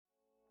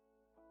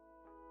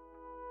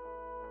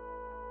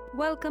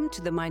Welcome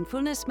to the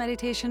Mindfulness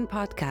Meditation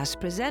Podcast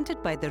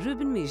presented by the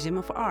Rubin Museum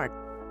of Art.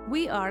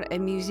 We are a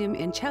museum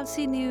in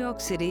Chelsea, New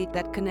York City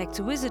that connects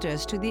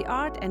visitors to the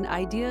art and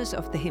ideas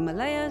of the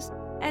Himalayas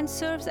and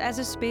serves as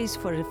a space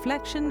for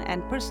reflection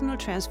and personal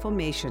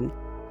transformation.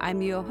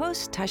 I'm your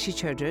host, Tashi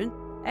Cochran.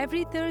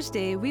 Every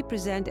Thursday, we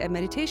present a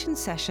meditation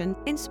session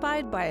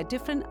inspired by a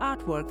different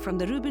artwork from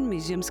the Rubin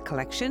Museum's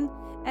collection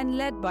and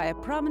led by a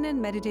prominent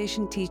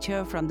meditation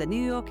teacher from the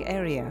New York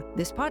area.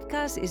 This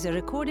podcast is a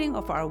recording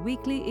of our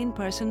weekly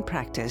in-person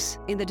practice.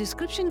 In the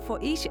description for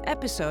each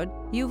episode,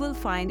 you will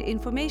find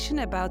information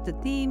about the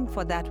theme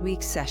for that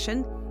week's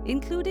session,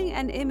 including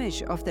an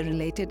image of the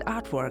related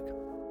artwork.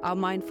 Our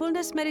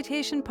Mindfulness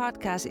Meditation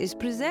Podcast is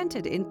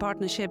presented in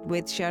partnership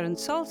with Sharon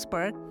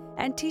Salzberg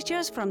and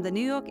teachers from the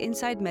New York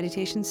Insight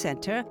Meditation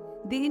Center,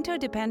 the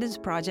Interdependence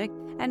Project,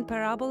 and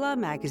Parabola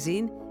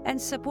Magazine, and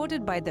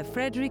supported by the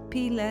Frederick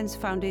P. Lenz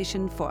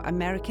Foundation for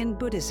American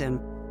Buddhism.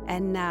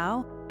 And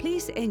now,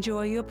 please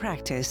enjoy your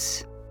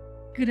practice.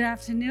 Good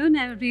afternoon,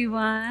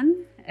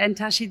 everyone, and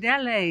Tashi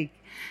Deleg.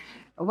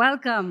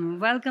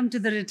 Welcome to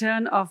the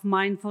return of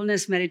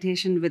Mindfulness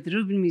Meditation with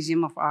Rubin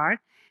Museum of Art.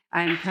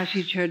 I'm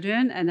Tashi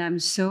Cochran, and I'm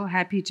so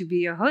happy to be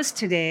your host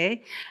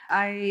today.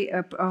 I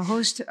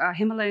host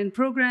Himalayan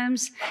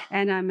programs,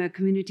 and I'm a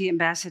community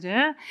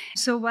ambassador.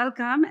 So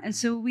welcome. And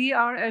so we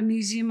are a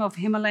museum of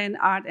Himalayan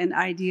art and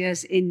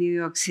ideas in New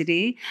York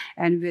City,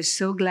 and we're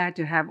so glad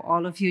to have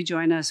all of you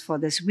join us for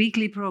this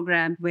weekly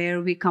program where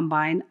we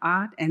combine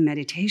art and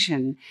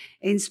meditation.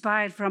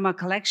 Inspired from a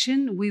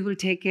collection, we will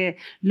take a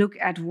look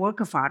at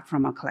work of art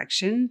from a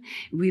collection.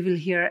 We will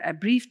hear a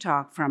brief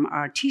talk from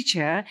our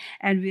teacher,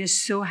 and we are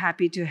so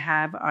happy to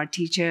have our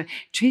teacher,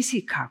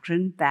 Tracy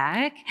Cochran,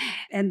 back.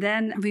 And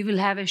then we will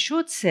have a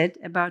short sit,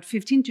 about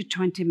 15 to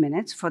 20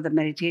 minutes for the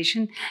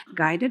meditation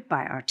guided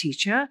by our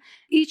teacher.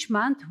 Each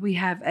month we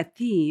have a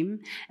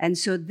theme. And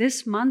so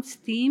this month's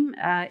theme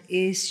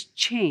is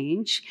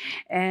change.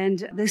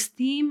 And this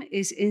theme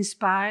is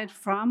inspired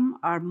from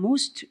our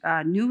most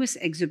newest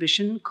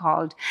exhibition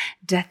called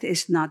Death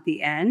is Not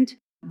the End.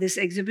 This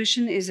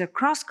exhibition is a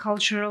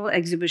cross-cultural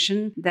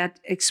exhibition that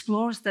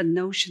explores the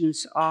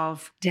notions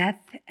of death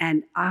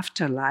and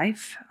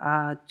afterlife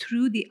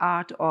through the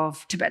art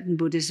of Tibetan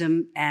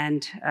Buddhism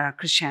and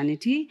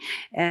Christianity.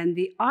 And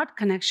the art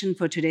connection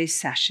for today's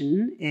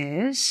session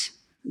is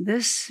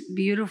this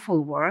beautiful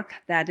work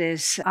that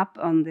is up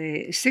on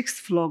the 6th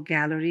floor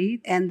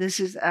gallery. And this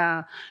is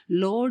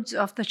Lords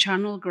of the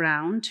Charnel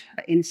Ground.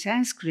 In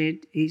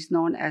Sanskrit, is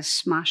known as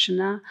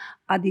Smashana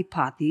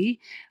Adipati.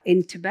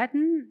 In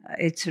Tibetan,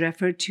 it's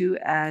referred to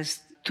as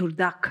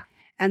Turdak.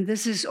 And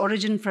this is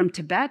origin from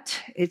Tibet.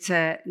 It's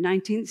a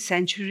 19th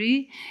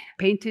century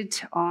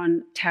painted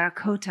on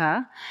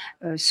terracotta,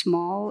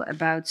 small,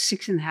 about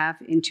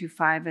 6.5 into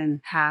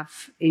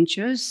 5.5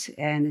 inches.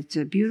 And it's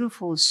a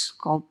beautiful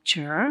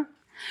sculpture.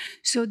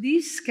 So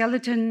these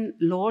skeleton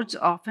lords,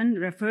 often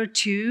referred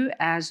to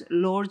as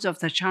Lords of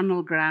the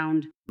Charnel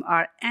Ground,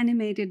 are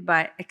animated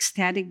by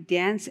ecstatic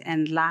dance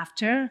and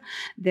laughter,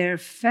 their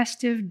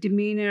festive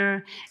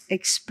demeanor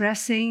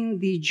expressing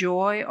the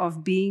joy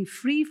of being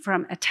free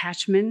from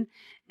attachment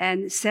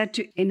and said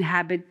to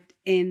inhabit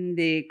in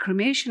the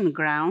cremation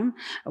ground,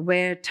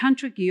 where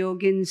tantric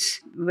yogins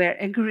were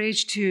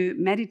encouraged to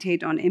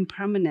meditate on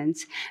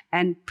impermanence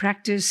and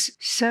practice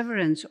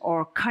severance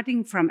or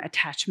cutting from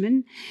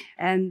attachment.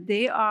 And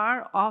they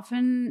are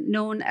often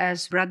known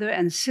as brother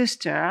and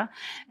sister.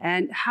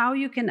 And how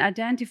you can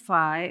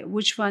identify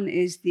which one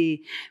is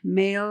the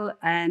male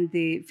and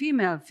the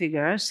female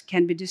figures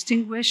can be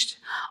distinguished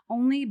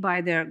only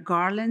by their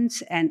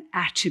garlands and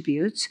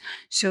attributes.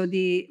 So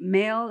the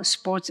male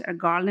sports a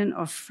garland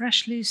of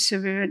freshly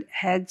severed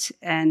heads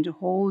and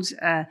holds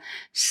a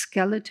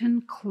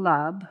skeleton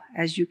club,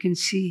 as you can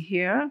see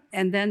here.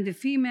 And then the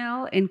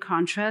female, in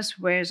contrast,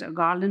 wears a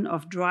garland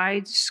of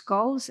dried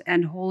skulls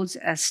and holds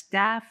a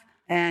staff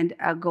and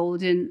a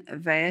golden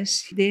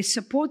vase. They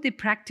support the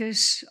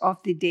practice of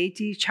the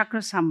deity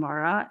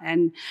Chakrasambhara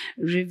and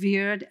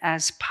revered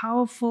as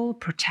powerful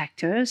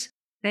protectors.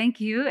 Thank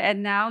you.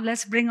 And now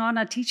let's bring on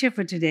our teacher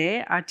for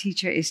today. Our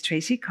teacher is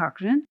Tracy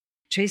Cochran.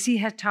 Tracy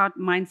has taught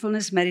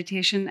mindfulness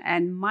meditation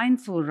and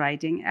mindful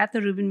writing at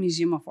the Rubin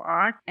Museum of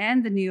Art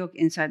and the New York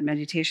Insight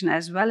Meditation,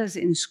 as well as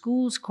in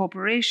schools,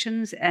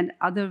 corporations, and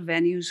other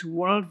venues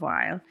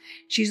worldwide.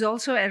 She's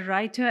also a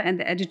writer and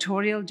the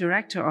editorial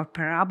director of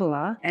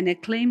Parabola, an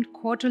acclaimed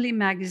quarterly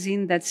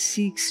magazine that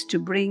seeks to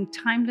bring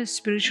timeless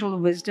spiritual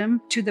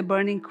wisdom to the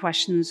burning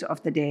questions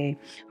of the day.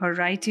 Her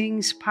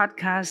writings,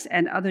 podcasts,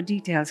 and other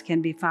details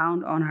can be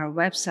found on her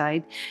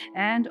website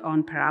and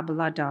on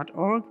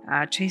parabola.org.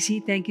 Tracy,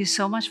 thank you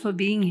so much for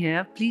being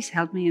here. Please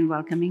help me in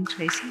welcoming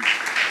Tracy.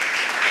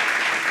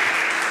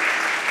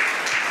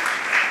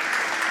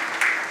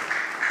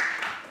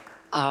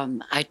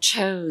 I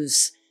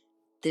chose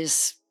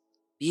this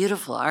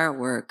beautiful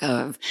artwork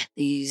of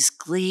these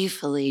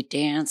gleefully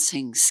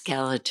dancing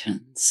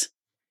skeletons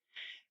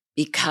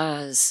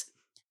because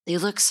they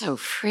look so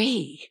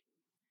free.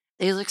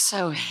 They look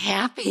so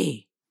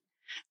happy.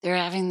 They're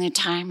having the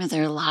time of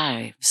their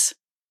lives.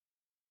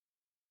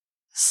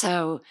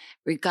 So,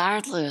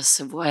 regardless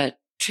of what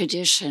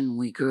tradition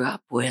we grew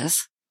up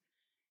with,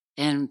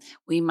 and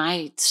we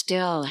might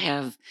still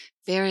have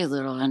very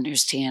little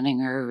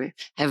understanding or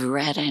have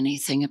read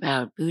anything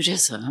about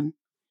Buddhism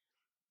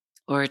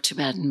or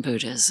Tibetan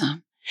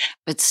Buddhism,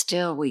 but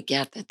still we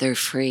get that they're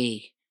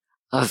free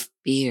of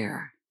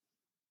fear.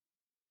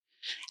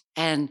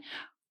 And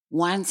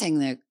one thing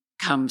that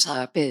comes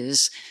up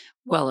is,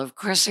 well, of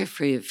course they're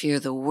free of fear.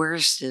 The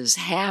worst has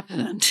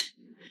happened.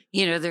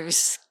 There's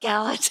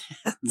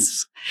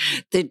skeletons.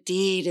 The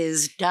deed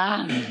is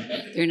done.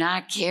 They're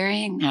not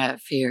carrying that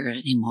fear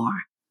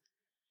anymore.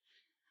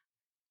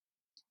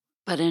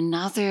 But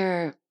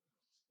another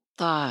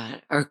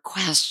thought or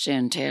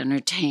question to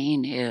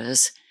entertain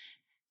is,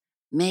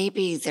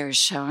 maybe they're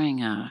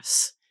showing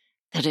us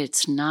that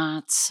it's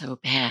not so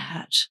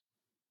bad.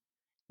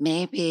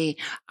 Maybe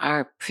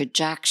our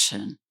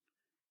projection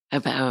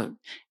about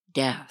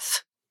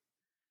death,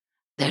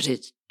 that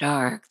it's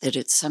dark, that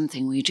it's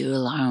something we do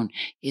alone,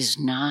 is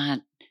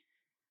not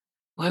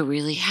what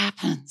really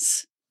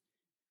happens.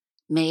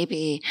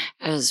 Maybe,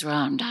 as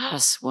Ram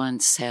Dass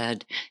once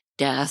said,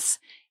 death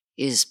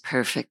is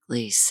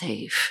perfectly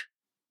safe.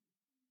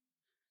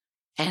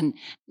 And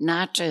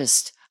not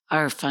just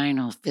our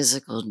final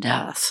physical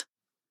death,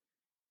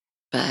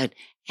 but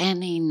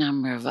any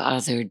number of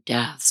other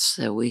deaths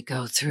that we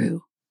go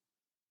through,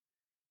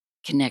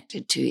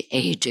 connected to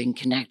aging,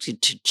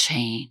 connected to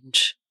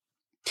change.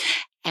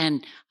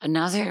 And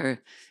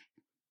another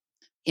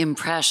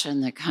impression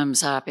that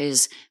comes up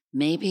is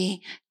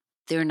maybe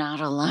they're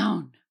not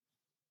alone.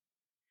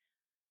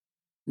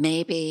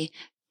 Maybe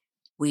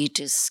we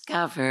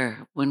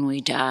discover when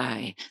we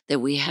die that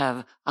we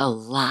have a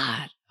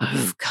lot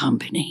of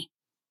company,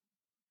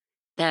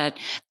 that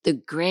the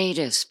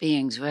greatest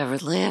beings who ever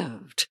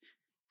lived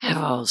have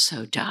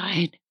also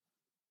died.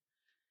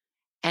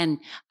 And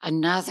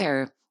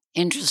another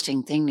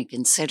interesting thing to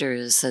consider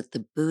is that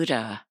the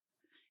Buddha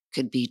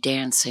could be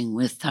dancing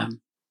with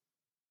them,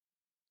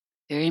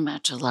 very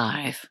much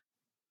alive,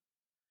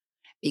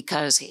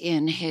 because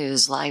in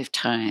his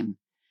lifetime,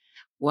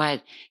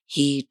 what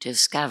he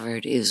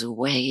discovered is a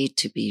way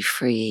to be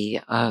free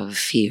of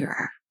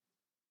fear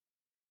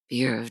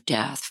of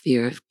death,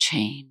 fear of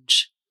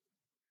change.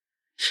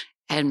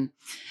 And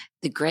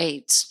the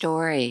great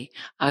story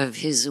of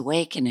his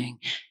awakening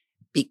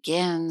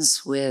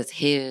begins with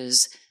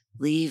his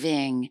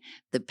leaving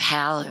the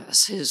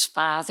palace his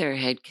father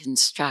had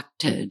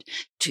constructed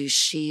to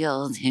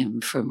shield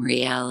him from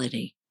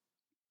reality.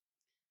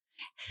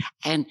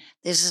 And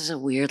this is a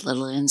weird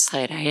little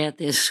insight I had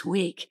this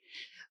week.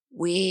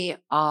 We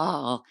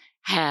all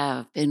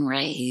have been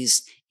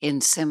raised in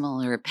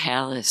similar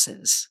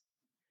palaces.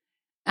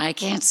 I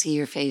can't see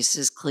your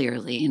faces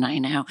clearly, and I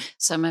know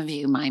some of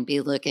you might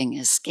be looking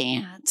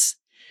askance.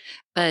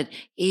 But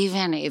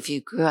even if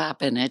you grew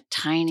up in a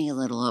tiny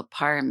little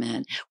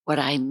apartment, what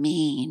I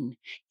mean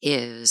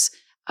is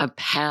a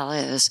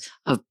palace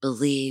of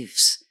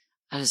beliefs,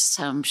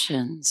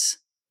 assumptions,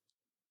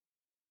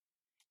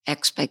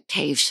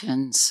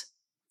 expectations,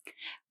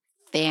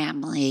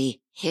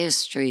 family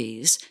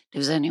histories.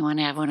 Does anyone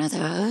have one of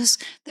those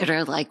that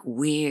are like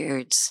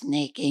weird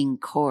snaking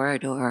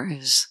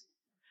corridors,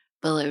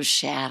 full of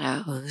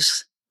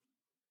shadows,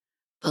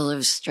 full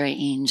of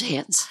strange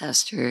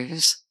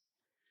ancestors,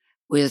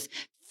 with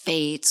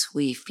fates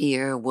we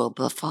fear will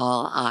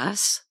befall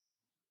us?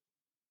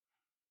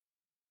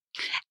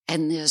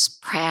 And this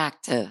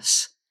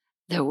practice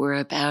that we're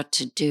about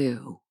to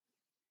do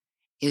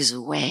is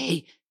a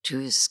way to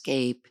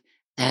escape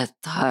that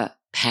thought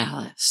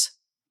palace.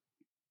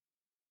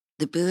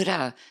 The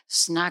Buddha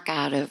snuck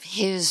out of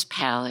his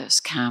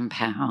palace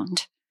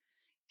compound,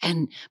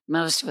 and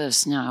most of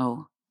us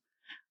know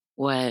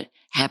what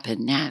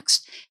happened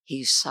next.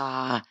 He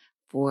saw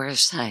 4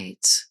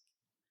 sights.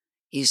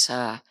 He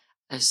saw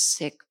a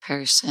sick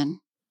person.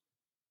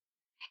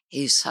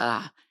 He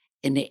saw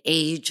an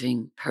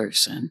aging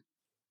person.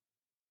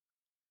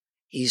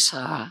 He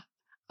saw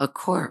a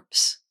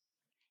corpse.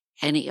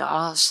 And he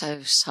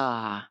also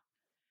saw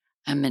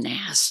a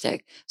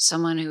monastic,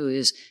 someone who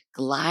is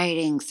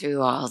gliding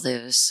through all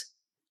this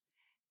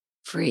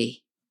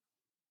free,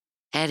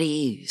 at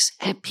ease,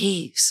 at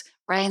peace,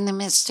 right in the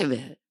midst of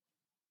it.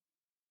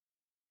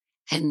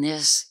 And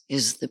this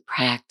is the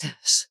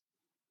practice,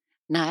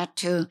 not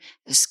to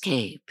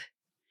escape,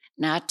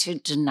 not to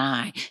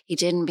deny. He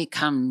didn't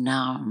become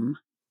numb,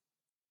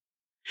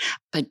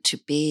 but to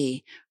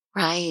be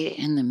right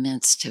in the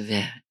midst of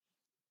it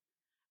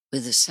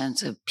with a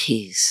sense of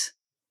peace,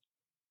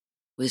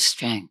 with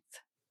strength,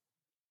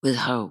 with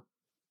hope.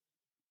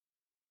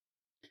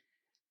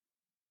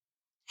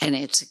 And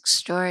it's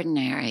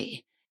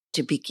extraordinary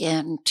to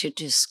begin to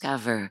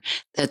discover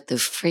that the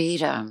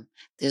freedom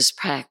this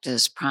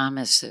practice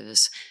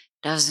promises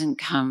doesn't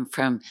come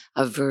from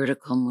a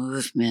vertical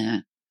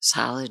movement,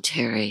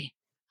 solitary.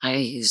 I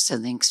used to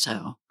think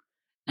so.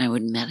 I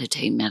would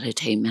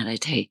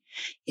meditate.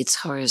 It's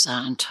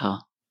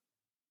horizontal.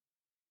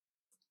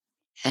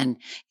 And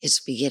it's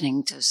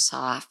beginning to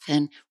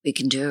soften. We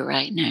can do it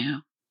right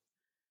now.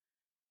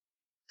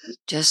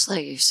 Just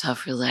let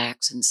yourself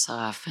relax and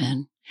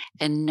soften,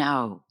 and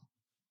know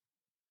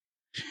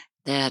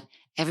that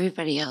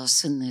everybody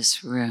else in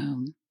this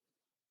room,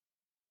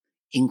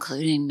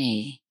 including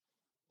me,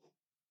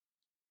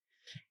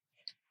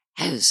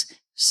 has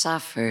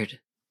suffered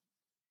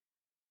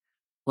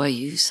what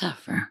you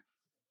suffer,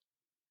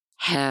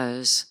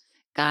 has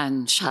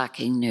gotten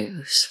shocking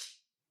news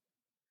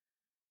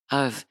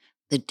of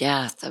the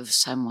death of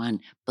someone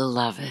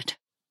beloved.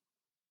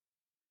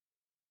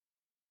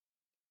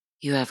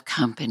 You have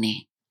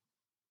company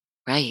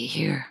right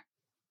here.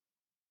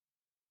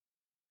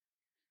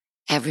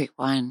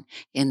 Everyone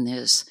in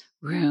this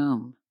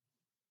room,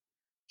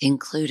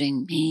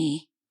 including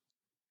me,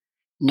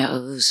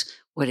 knows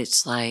what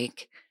it's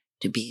like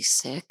to be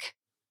sick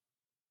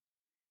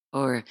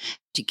or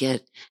to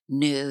get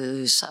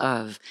news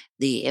of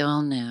the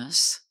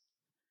illness,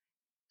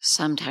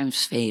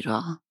 sometimes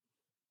fatal,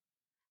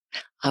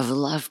 of a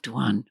loved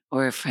one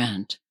or a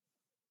friend.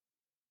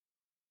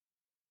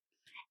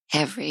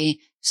 Every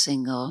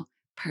single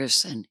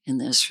person in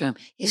this room,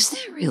 isn't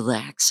it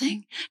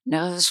relaxing?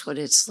 Knows what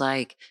it's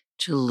like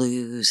to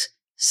lose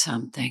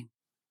something,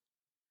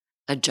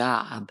 a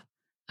job,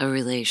 a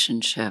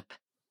relationship,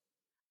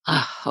 a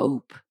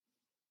hope.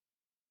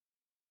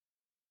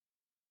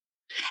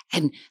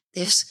 And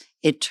this,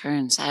 it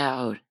turns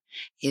out,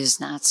 is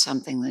not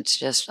something that's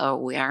just,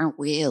 oh, aren't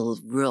we a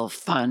real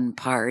fun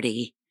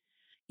party?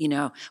 You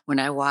know, when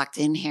I walked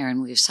in here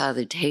and we saw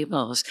the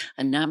tables,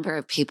 a number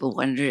of people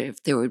wondered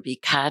if there would be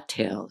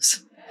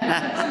cocktails.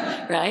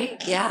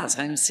 Right? Yes,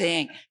 I'm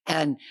saying,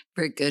 and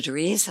for good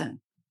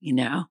reason, you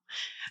know.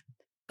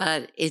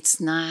 But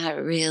it's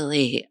not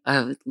really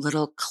a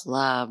little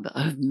club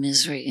of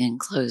misery and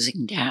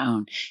closing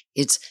down.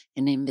 It's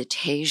an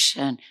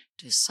invitation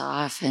to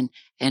soften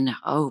and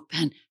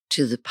open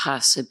to the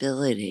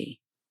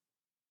possibility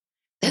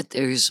that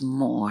there's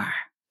more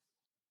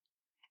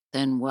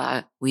than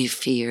what we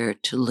fear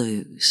to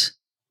lose.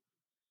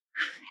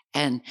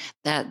 And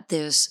that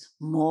this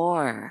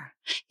more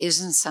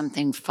isn't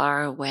something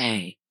far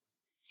away.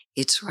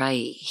 It's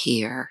right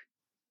here.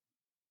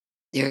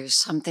 There's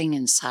something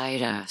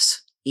inside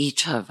us,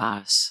 each of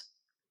us,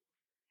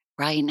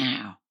 right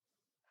now,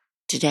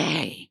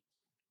 today,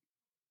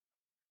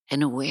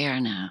 an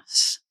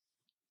awareness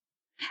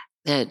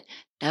that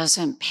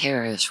doesn't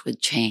perish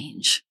with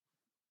change.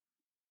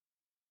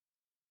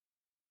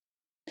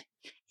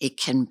 It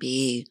can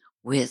be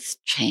with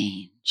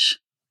change,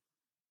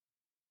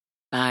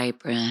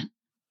 vibrant,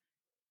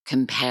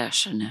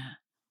 compassionate,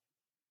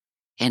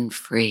 and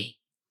free.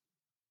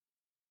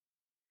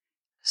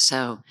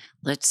 So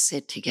let's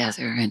sit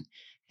together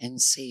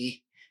and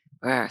see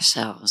for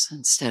ourselves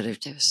instead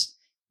of just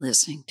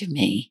listening to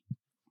me.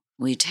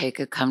 We take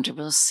a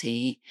comfortable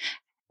seat.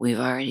 We've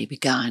already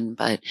begun,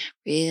 but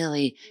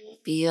really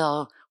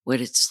feel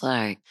what it's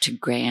like to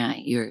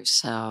grant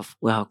yourself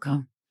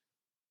welcome,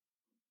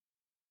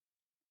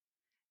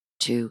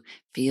 to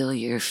feel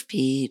your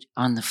feet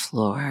on the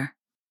floor,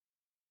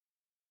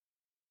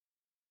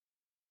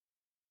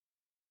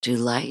 to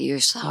let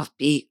yourself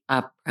be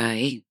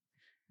upright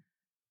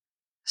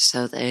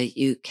so that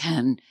you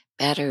can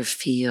better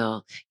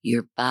feel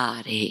your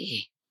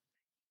body,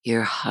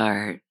 your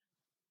heart,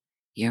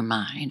 your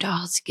mind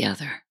all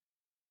together.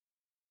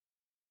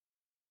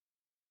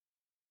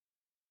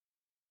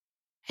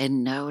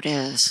 And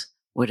notice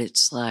what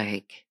it's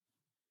like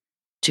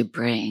to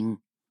bring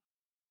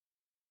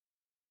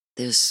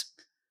this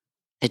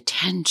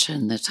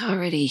attention that's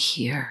already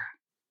here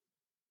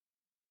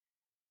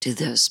to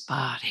this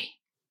body,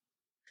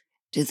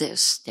 to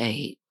this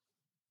state.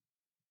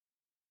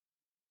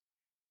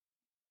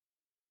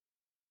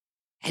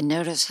 And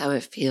notice how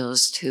it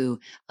feels to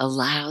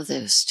allow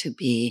this to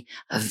be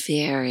a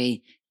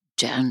very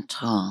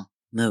gentle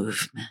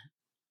movement,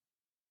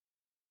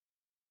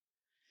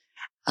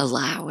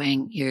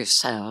 allowing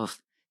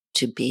yourself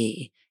to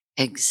be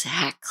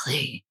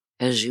exactly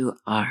as you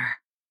are.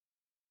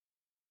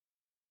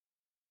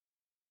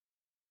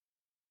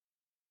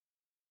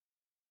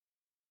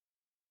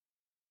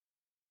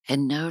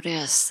 And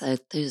notice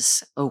that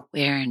this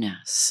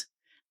awareness,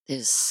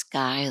 this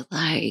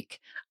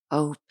sky-like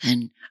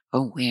open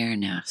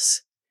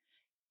awareness,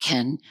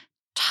 can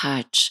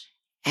touch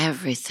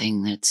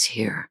everything that's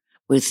here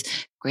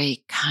with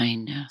great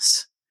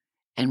kindness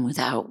and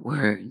without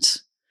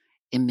words.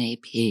 It may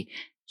be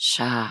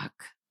shock,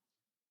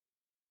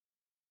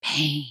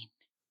 pain,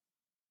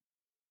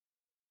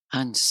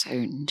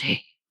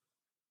 uncertainty.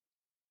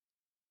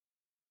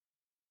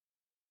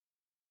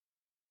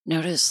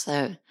 Notice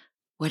that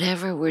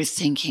whatever we're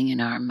thinking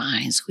in our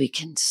minds, we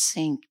can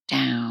sink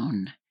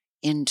down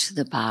into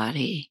the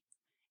body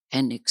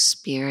and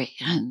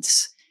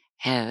experience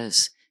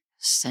as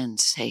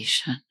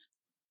sensation.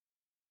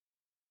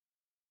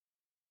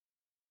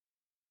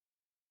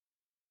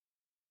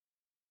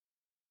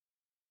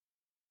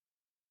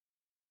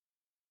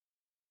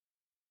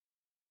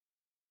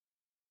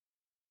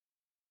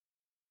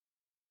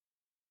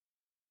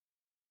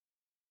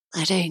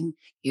 Letting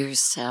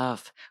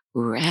yourself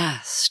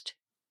rest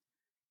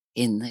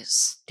in this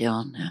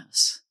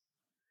stillness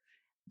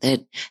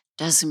that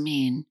doesn't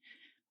mean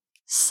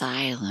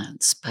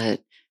silence,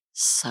 but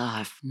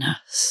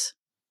softness,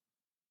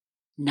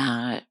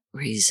 not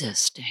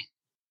resisting.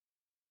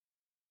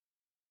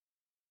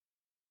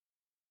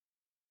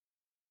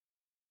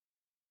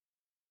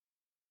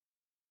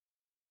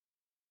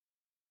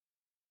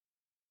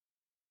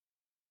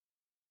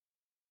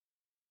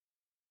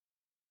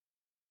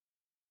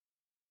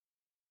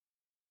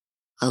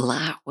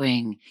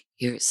 Allowing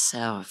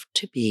yourself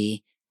to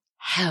be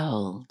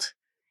held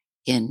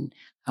in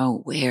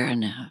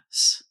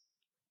awareness,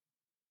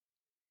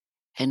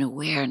 an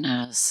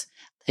awareness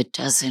that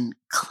doesn't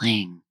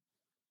cling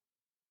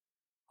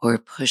or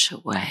push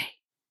away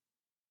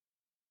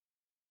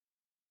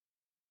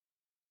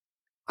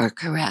or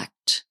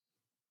correct,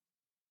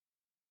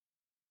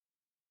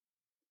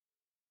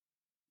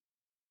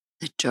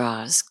 that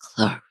draws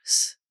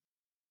close.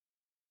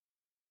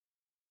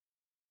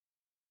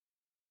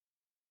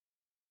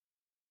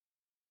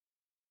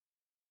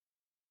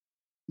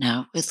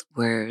 Not with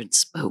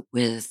words, but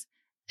with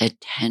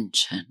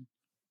attention.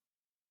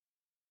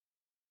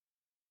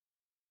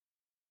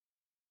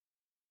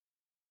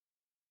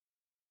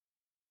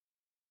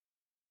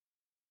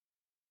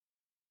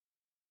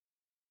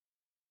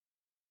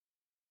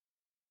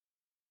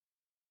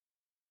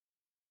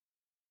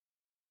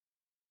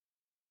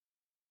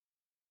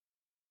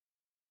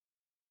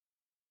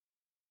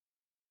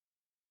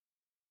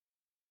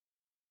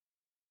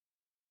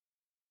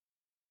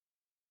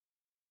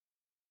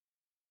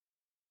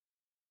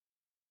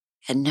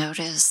 And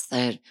notice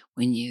that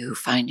when you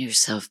find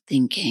yourself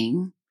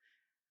thinking,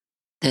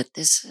 that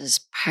this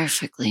is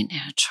perfectly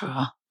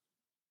natural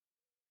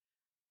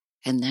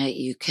and that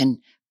you can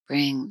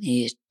bring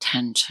the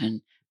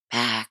attention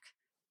back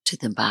to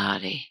the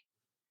body,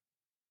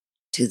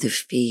 to the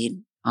feet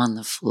on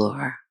the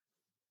floor,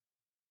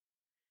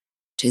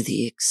 to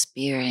the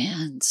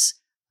experience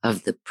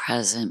of the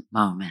present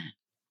moment.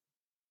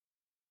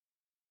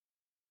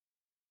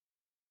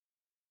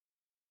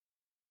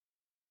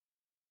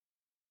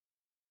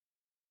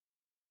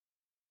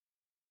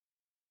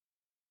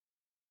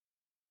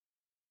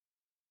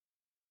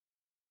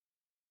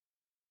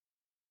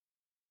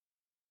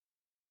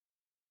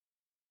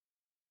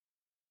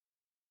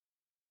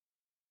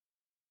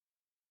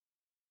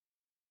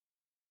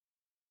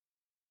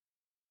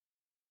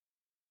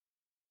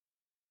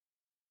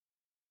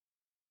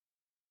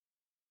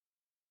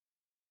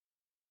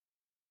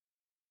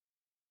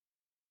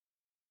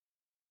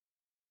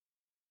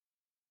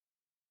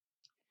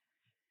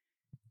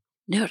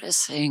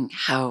 Noticing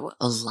how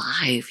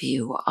alive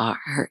you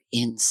are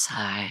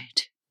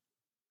inside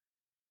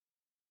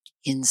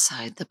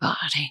the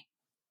body.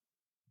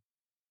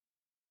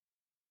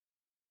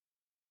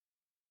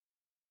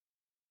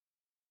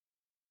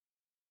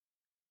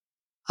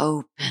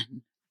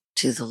 Open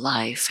to the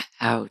life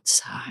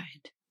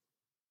outside,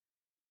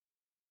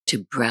 to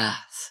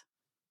breath,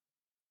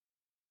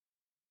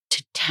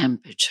 to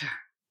temperature,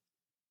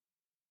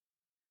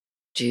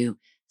 to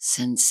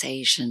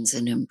sensations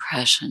and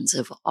impressions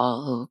of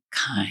all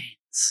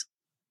kinds.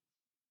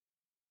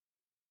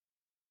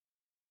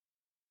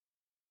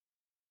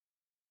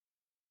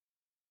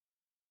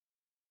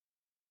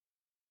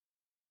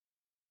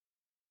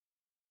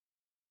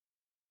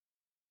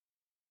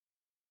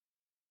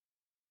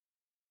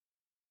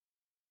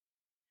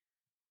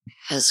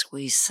 As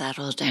we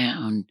settle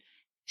down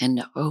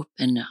and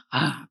open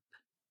up,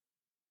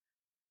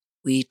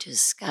 we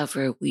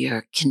discover we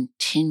are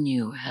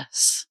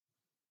continuous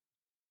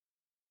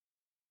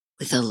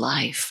with a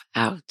life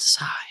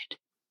outside.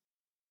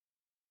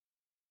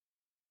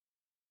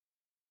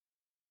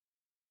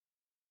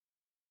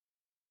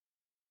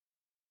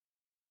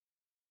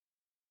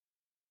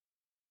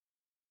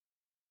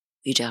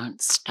 We don't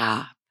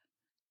stop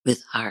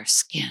with our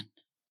skin.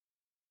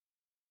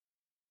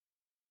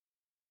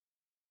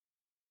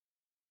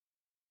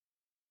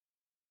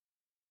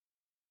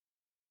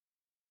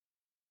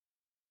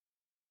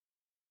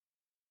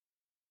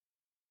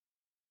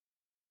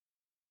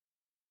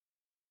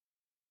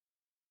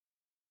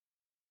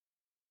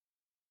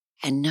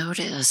 And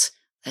notice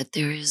that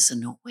there is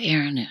an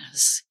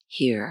awareness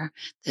here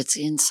that's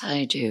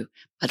inside you,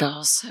 but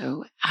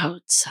also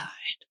outside.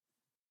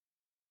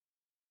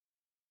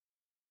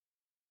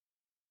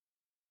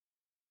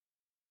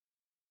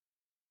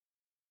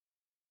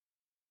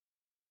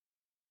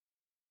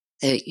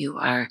 That you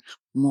are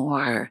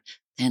more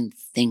than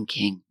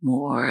thinking,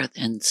 more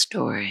than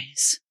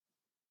stories.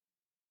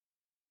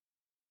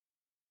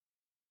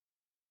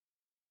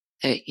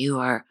 That you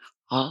are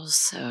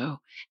also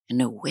an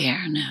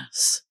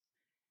awareness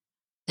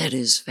that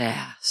is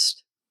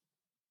vast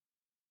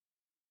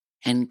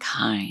and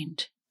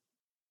kind.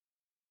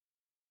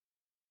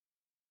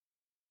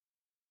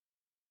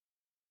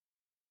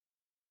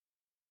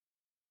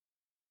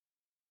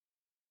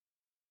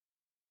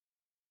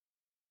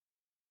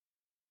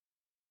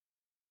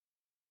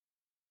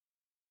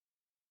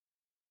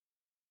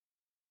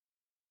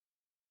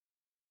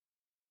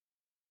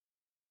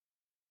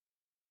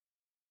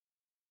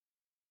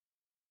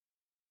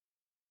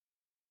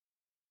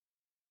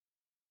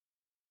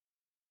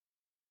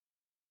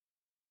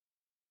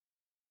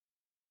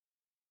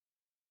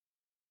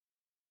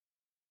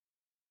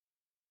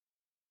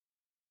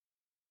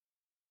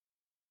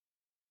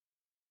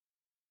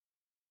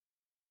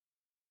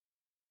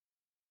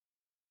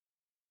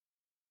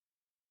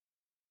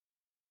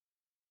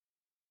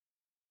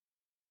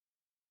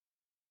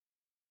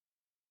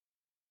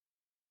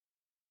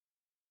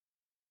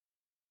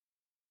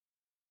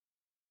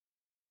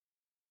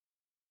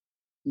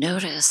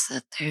 Notice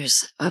that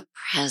there's a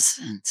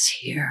presence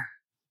here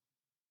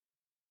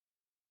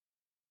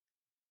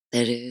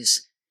that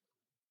is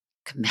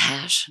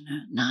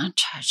compassionate, not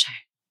judging.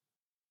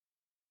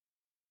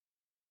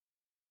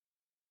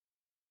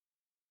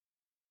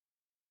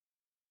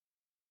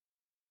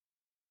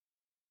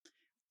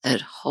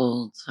 That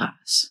holds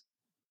us,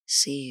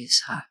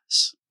 sees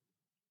us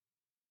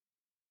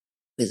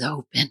with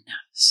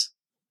openness.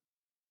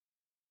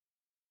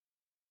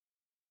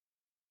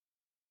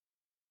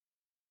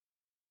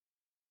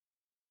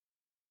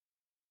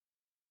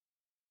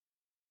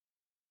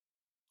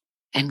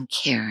 And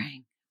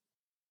caring.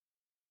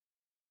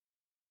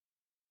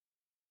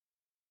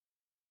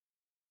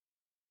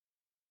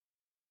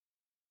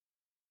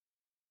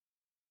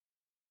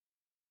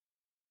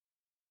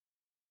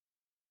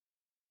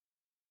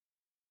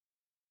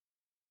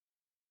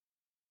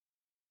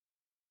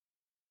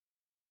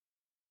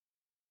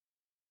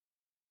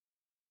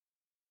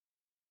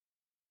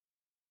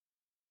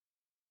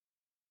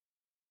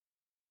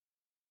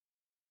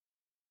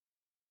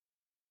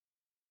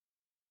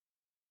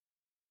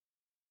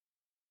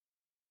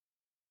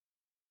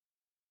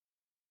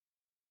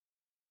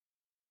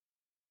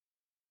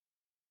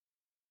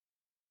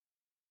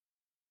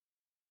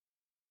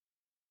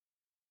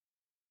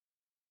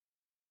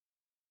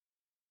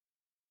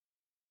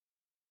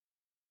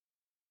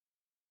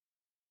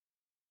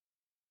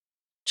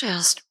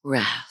 Just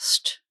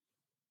rest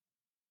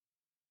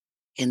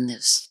in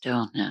this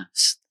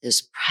stillness,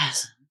 this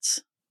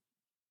presence.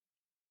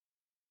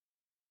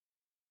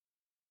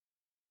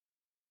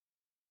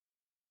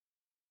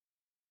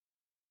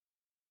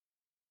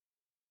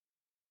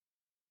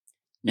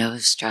 No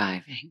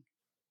striving.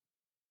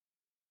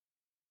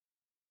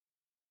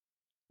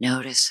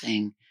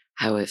 Noticing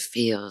how it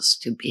feels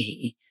to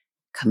be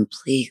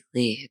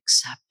completely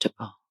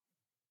acceptable,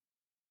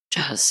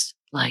 just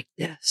like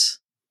this.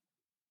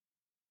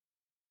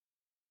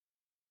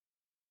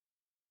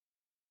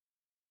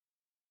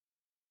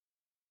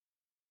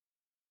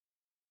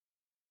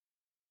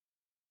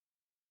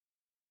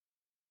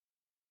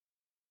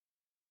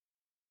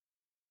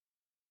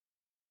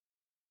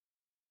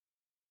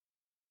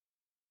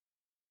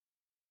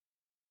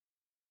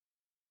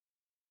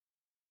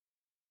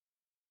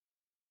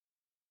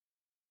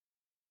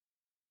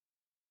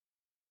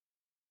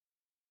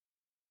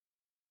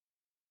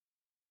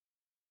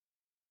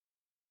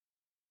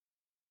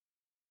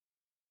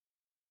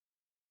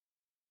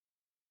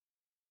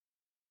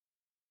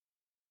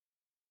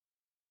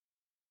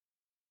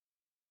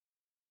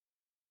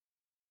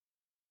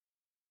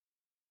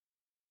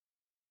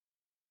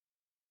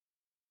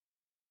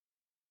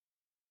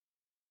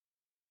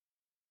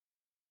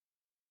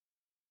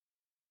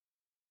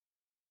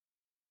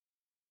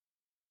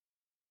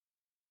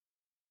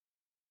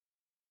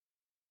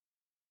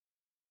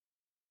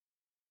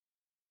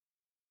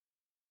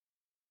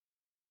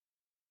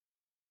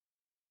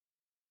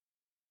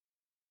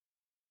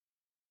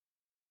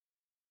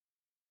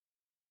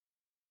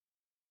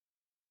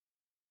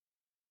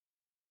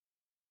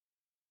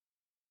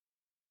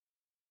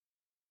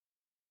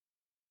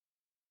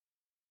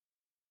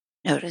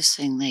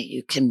 Noticing that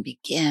you can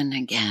begin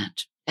again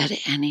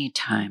at any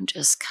time.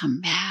 Just come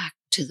back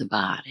to the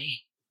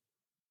body,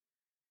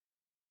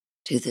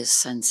 to this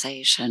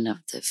sensation of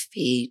the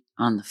feet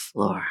on the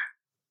floor,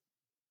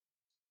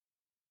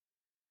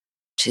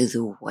 to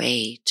the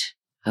weight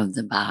of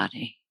the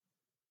body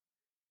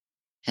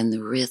and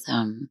the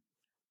rhythm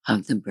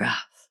of the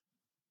breath.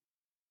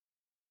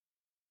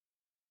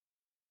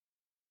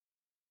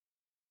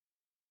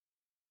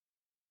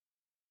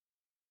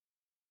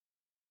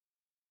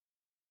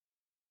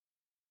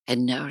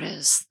 And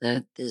notice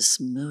that this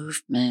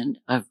movement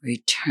of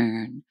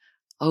return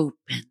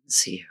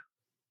opens you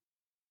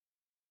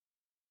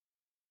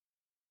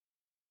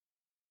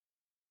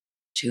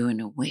to an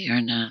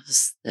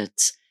awareness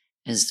that's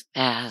as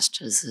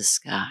vast as the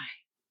sky.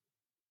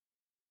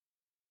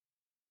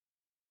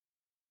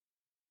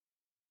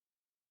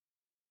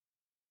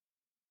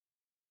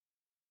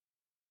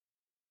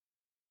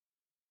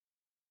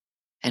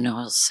 And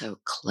also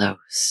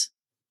close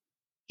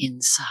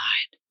inside.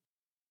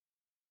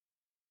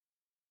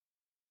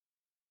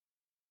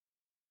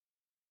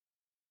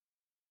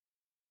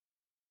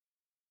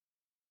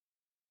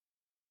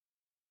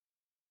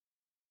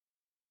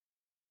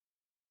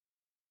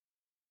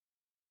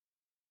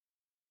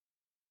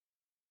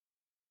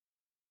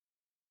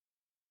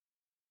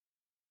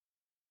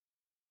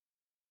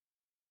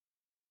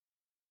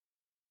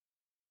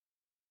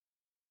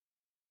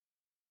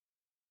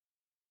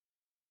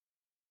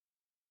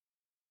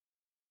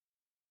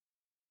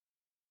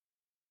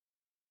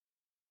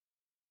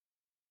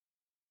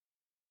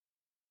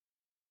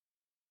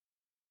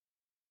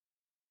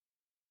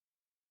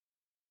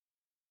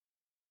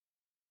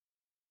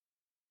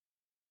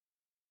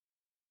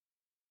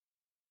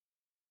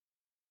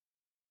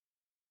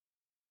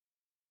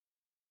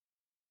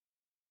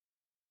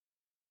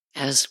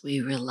 As we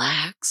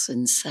relax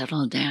and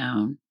settle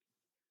down,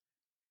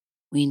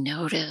 we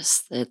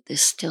notice that the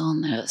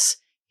stillness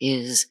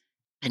is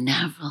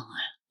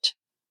benevolent.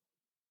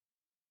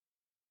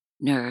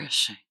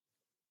 nourishing,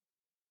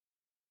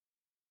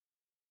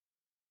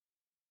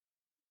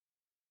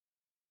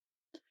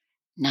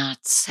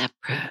 not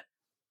separate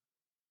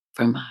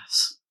from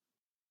us.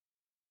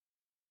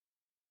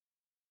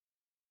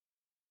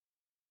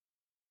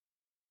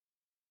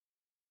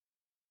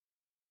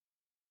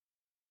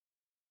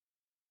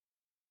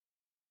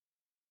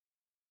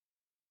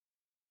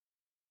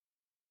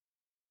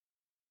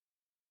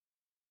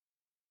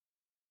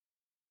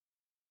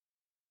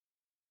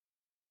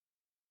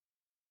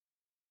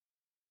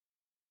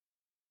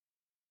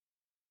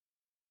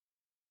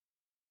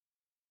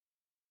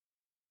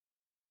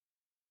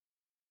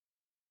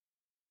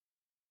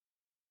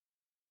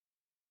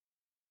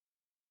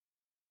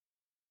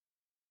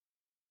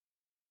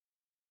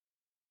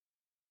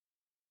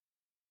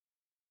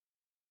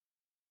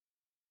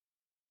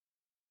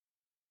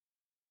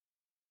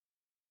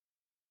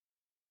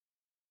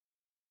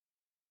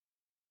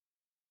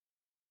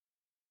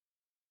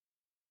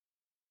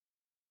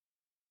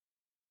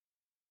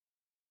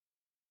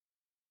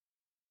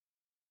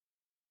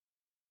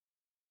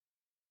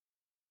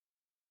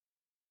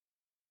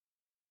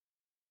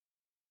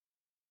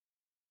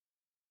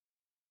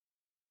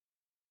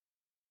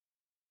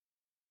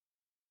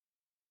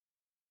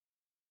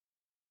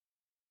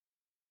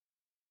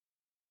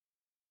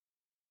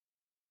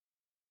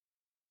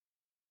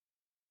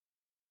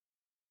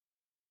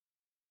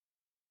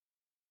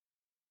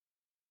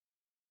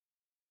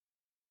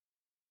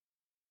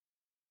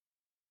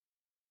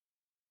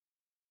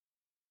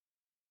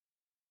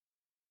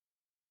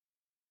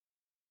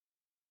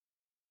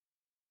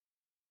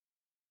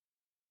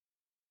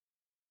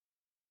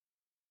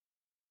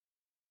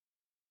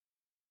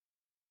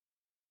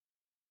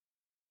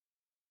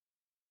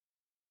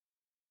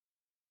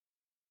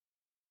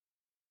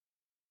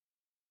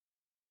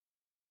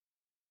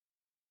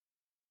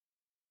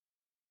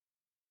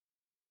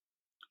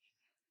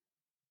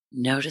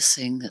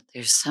 Noticing that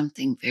there's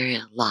something very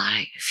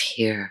alive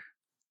here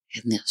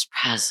in this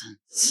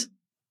presence.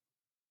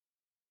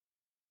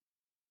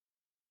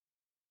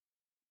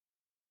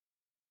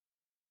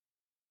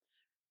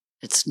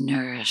 It's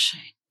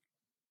nourishing,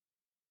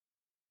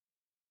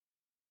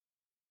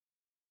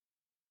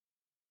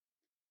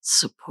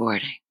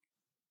 supporting,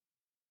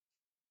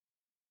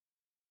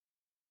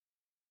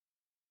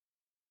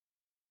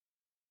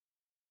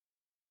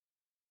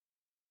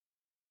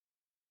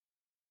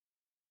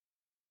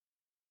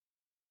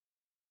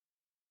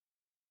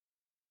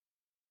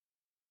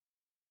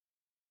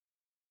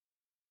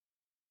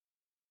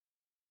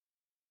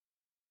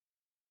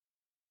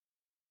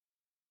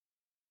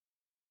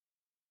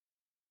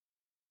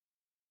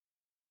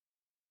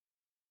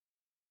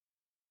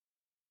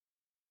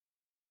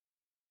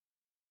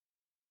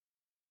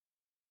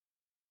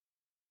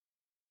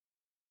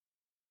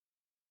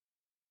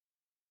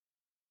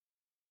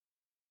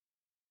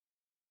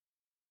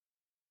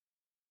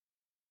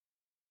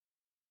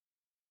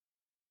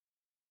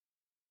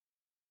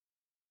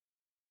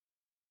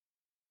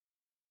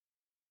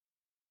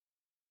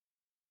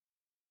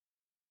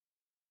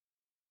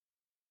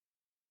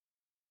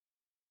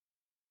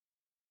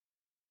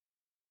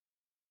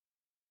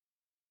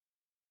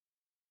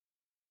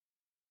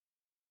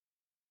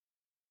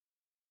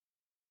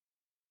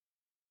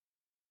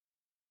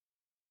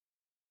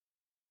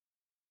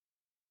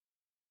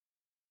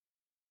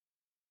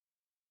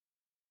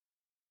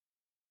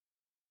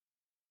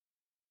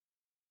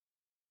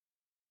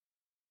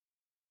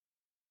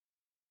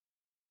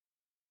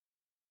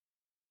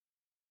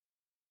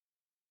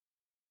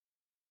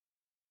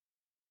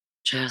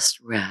 just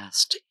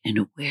rest in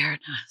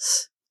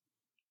awareness,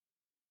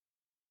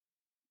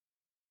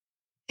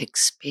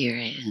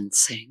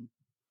 experiencing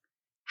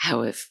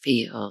how it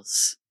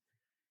feels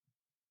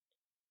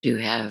to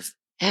have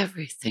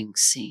everything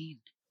seen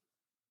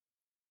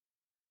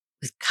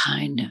with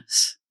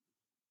kindness,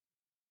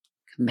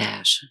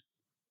 compassion,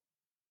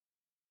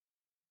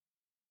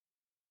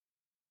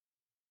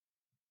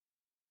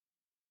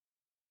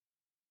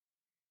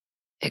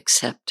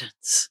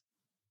 acceptance,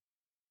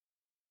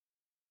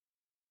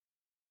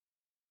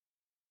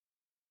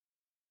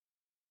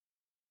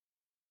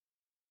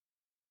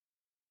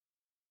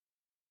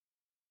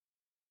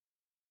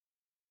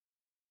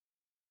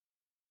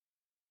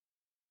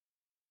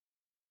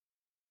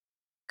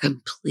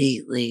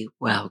 completely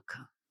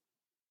welcome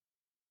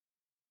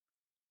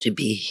to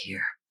be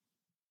here.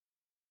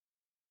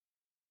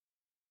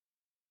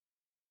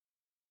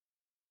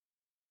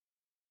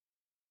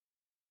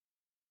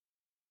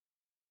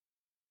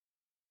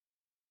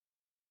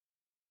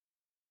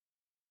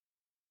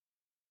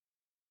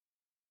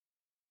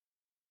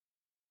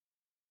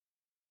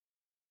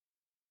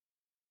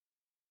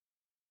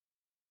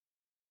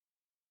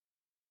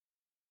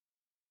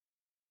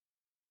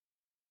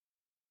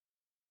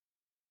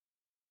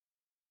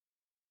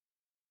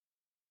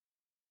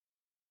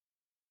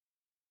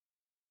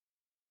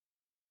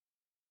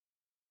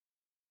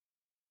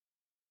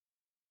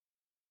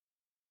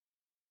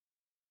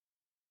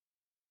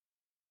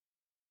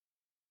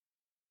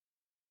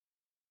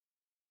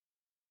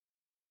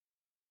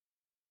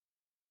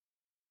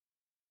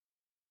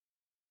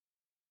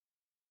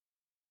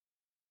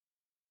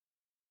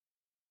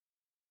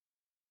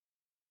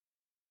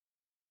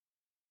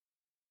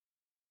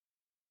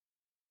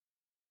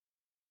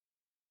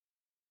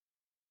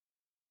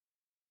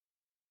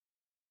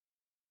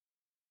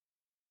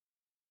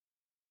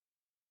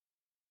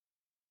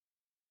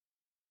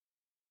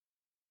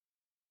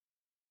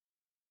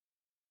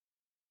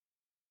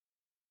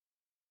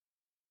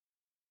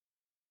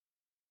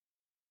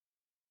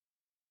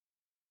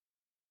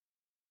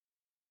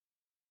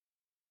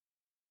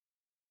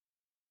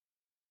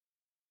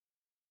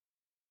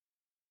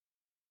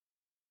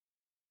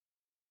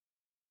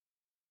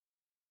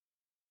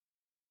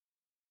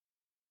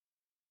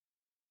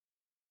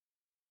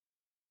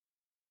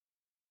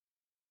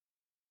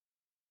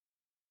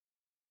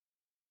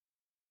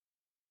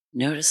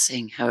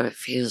 noticing how it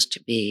feels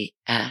to be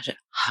at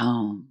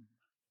home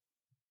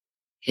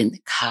in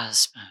the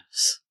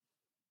cosmos,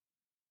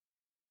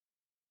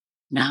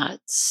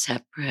 not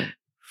separate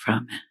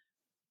from it.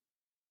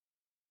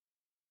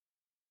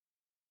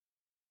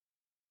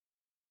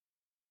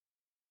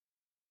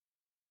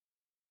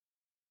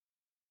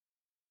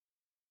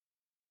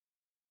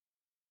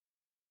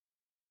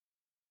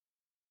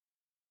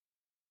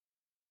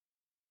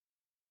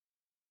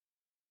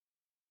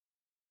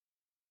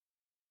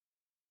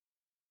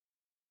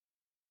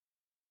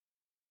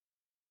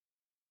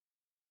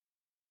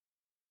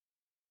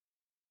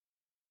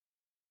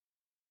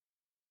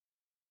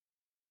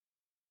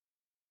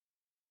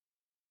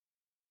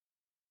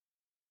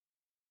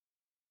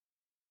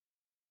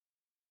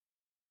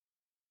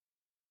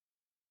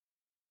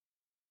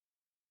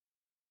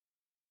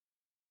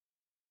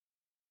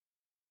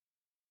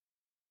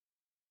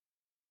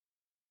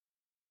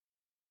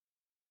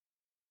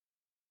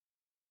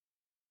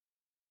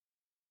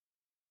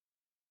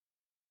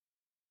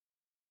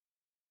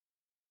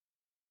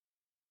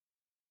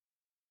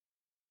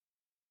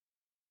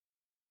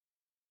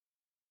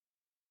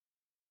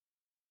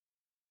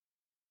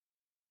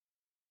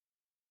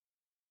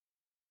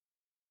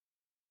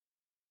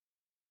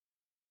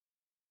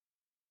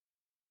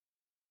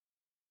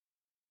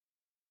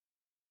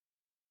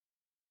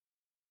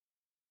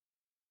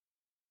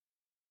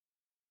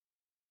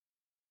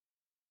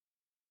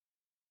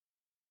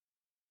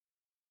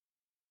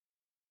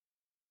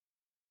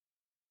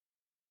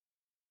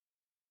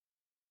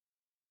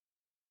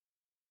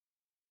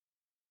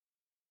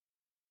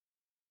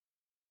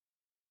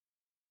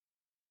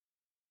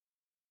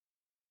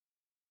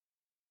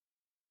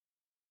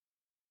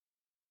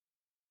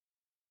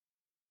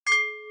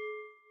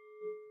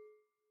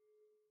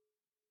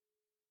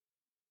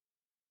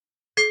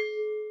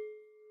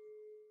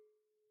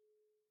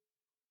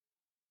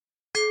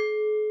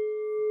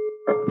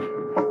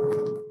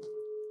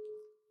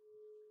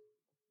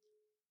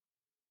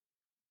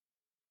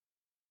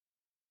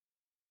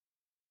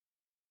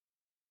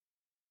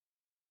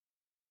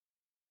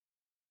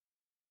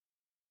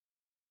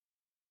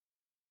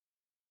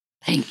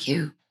 Thank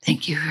you.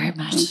 Thank you very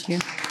much. Thank you.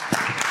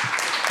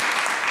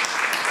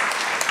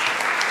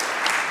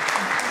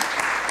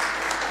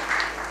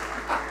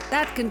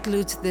 That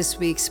concludes this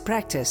week's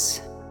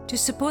practice. To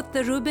support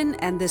the Rubin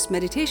and this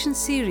meditation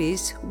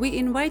series, we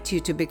invite you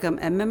to become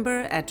a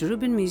member at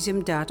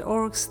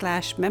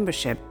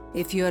rubinmuseum.org/membership.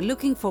 If you are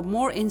looking for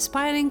more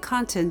inspiring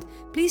content,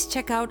 please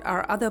check out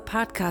our other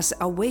podcast,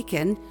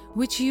 Awaken,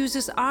 which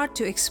uses art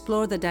to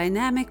explore the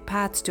dynamic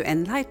paths to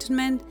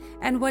enlightenment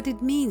and what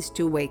it means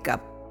to wake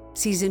up.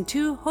 Season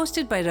 2,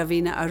 hosted by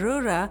Ravina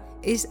Arora,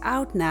 is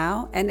out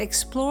now and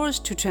explores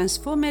the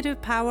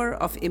transformative power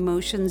of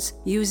emotions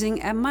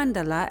using a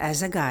mandala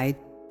as a guide.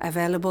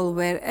 Available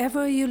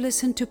wherever you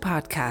listen to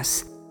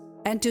podcasts.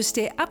 And to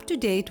stay up to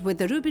date with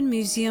the Rubin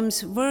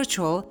Museum's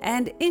virtual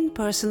and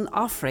in-person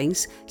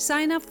offerings,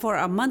 sign up for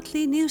our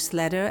monthly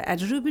newsletter at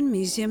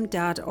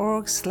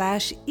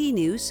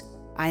rubinmuseum.org/enews.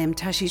 I am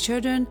Tashi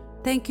Chodron.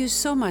 Thank you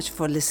so much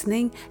for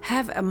listening.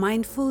 Have a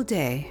mindful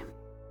day.